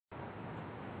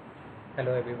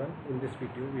Hello everyone, in this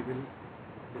video we will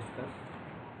discuss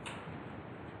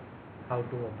how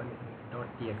to open a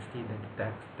 .txt,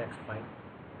 that text file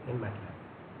in MATLAB.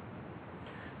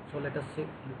 So let us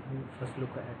first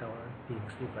look at our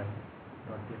 .txt file.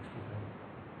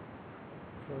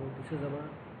 So this is our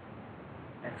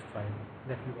text file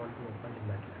that we want to open in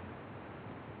MATLAB.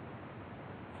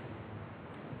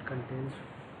 It contains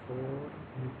 4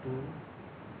 into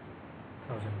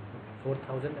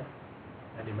 4,000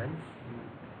 elements in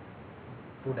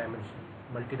two-dimensional,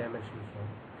 multi-dimensional form.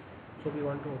 So we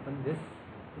want to open this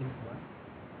in one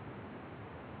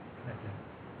MATLAB.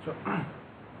 So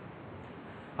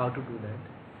how to do that?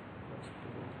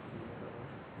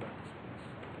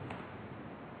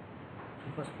 So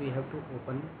first we have to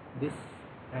open this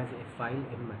as a file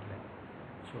in MATLAB.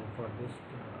 So for this,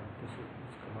 this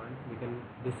command,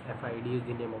 this FID is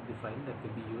the name of the file that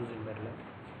will be used in MATLAB.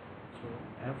 So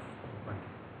F open.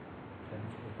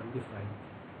 Open the file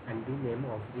and the name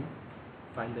of the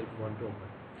file that you want to open.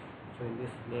 So in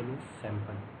this name is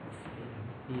sample,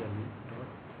 sample.txt.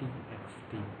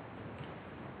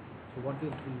 So what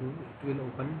it will do, it will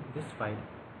open this file.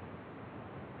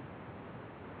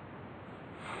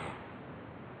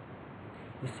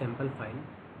 This sample file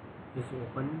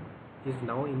is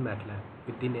now in MATLAB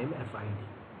with the name FID,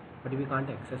 but we can't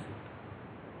access it.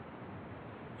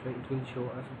 So it will show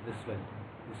us this value.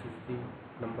 This is the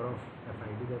number of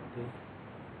FID that we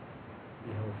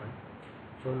have opened.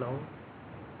 So now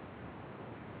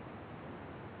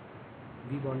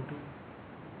we want to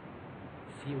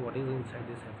see what is inside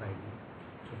this FID.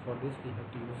 So for this we have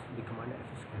to use the command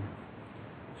fscanf.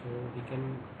 So we can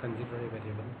consider a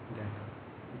variable data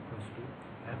equals to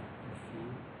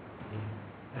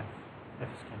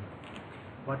fscanf.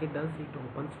 What it does, it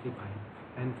opens the file,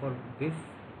 and for this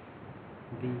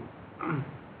the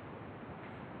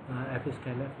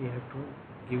fscanf we have to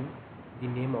give the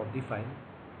name of the file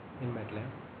in MATLAB,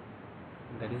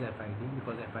 that is FID,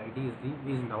 because FID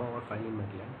is now our file in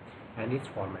MATLAB, and its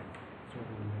format. So we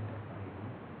will get FID,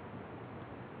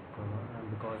 and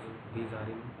because these are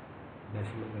in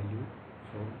decimal value,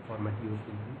 so format used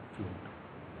will be float.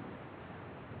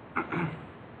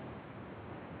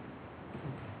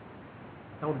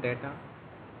 Now data,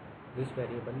 this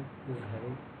variable is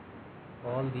having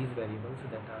all these variables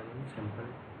that are in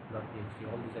sample.txt,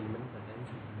 all these elements that are in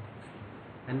sample.txt,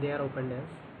 and they are opened as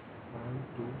 1,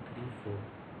 2, 3, 4.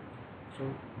 So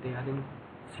they are in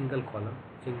single column,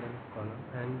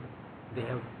 and they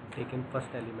have taken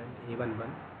first element A11,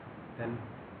 then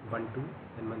 12,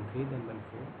 then 13, then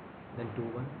 14, then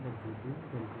 21, then 22,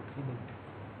 then 23, then 24.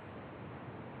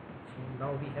 So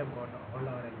now we have got all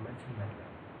our elements in MATLAB.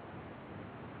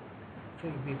 So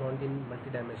if we want in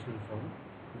multi-dimensional form,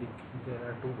 there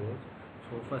are two ways.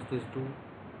 So first is to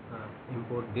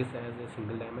import this as a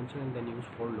single dimension and then use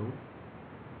for loop.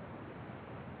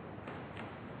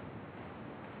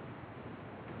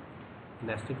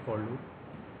 Nested for loop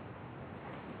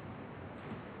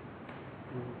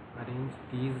to arrange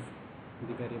the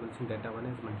variables in data 1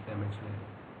 as multi-dimensional array.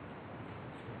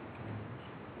 So we can use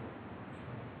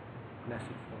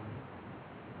nested for loop.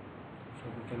 So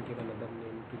we can give another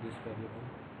name to this variable,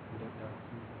 data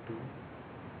 2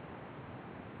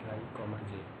 I,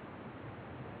 j.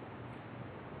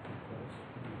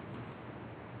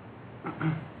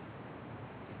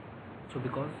 So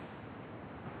because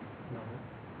now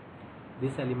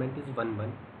this element is 1,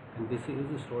 1, and this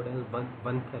is stored as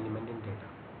 1th element in data,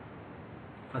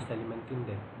 first element in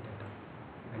data,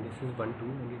 and this is 1, 2,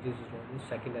 and it is stored as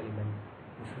second element.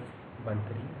 This is 1,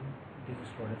 3, and this is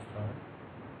stored as third.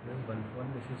 This is 1, 4,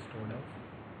 this is stored as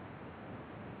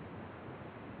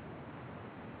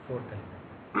fourth element.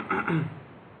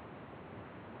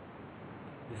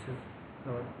 This is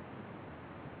our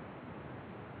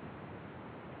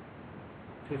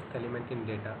fifth element in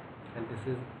data, and this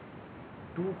is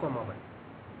 2, 1.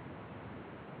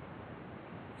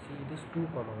 See, it is 2,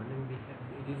 1, and we have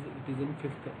it is in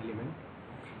fifth element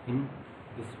in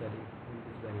this variable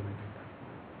data.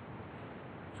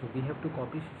 So we have to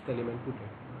copy fifth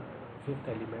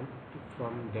element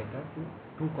from data to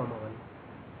 2, 1.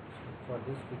 So for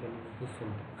this we can use this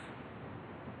syntax,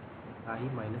 I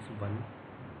minus 1,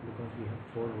 because we have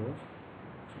 4 rows,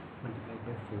 so multiplied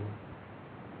by 4,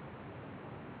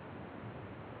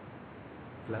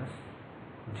 plus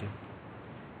j.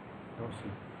 Now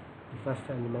see, the first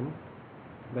element,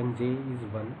 when j is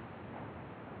 1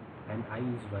 and I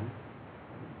is 1,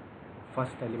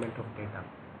 first element of data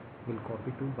will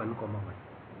copy to 1, 1,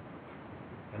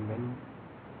 and when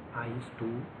I is 2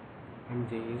 and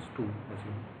j is 2,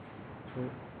 so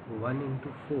 1 into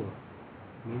 4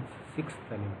 means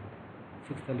 6th element.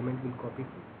 sixth element will copy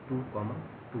to 2 comma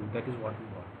 2. That is what we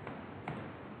want.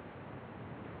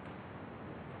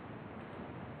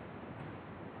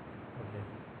 Okay,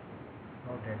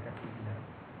 now data we will have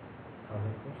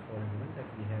 1000 plus 4 element that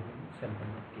we have in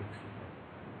sample.txt.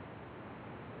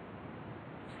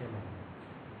 Same element.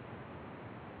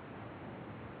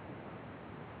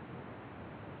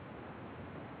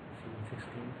 See, 16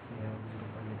 we have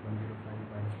 0.8105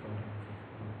 minus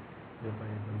 0.816,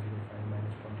 0.8105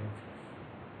 minus 0.86,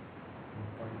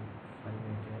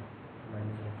 0.588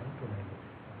 minus 0.298.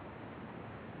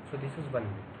 So this is one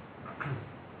bit.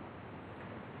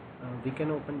 We can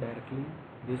open directly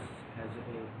this as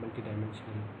a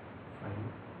multi-dimensional file.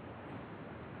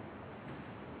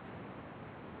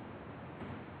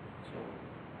 So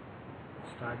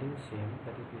starting same,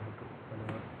 that is we have to open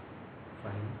our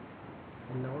file,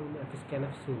 and now in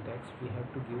fscanf syntax we have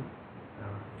to give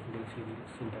we'll see the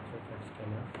syntax of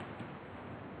fscanf.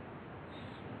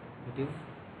 It is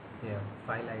here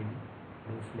file id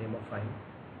means name of file,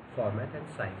 format and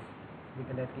size. We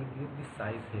can directly give the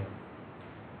size here.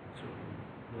 So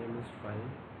name is file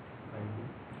id,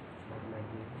 format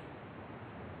is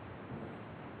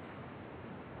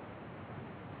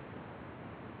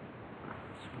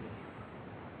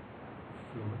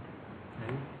float,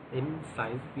 and in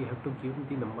size we have to give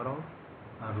the number of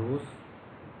rows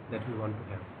that we want to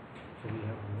have. So we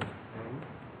have rows, and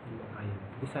in the INF,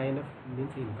 this INF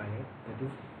means infinite, that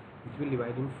is it will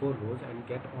divide in 4 rows and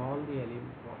get all the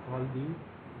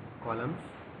columns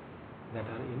that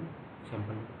are in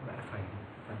sample file.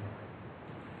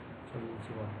 So we will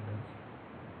see what it does.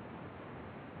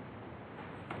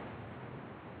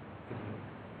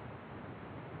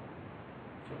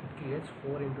 So it creates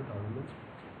 4 into 1000 means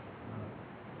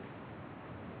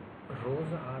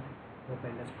rows are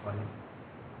opened as column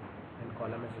and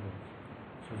column as rows.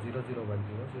 So 0, 0, 1,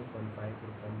 0, 0.5,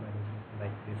 0.9,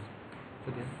 like this.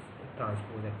 So this is a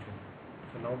transpose actually.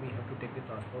 So now we have to take the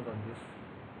transpose of this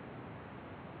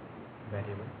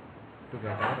variable to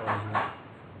get our original.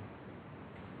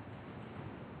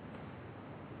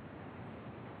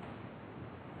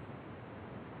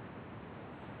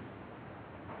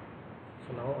 So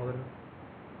now our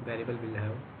variable will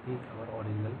have our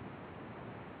original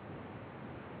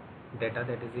data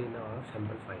that is in our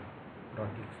sample file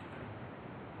 .txt.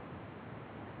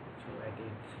 So at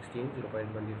 16, 0.105,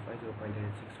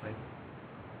 0.865,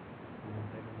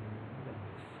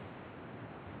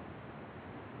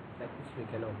 like this we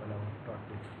can open our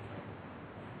 .txt file.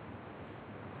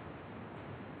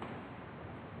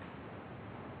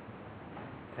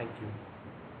 Thank you.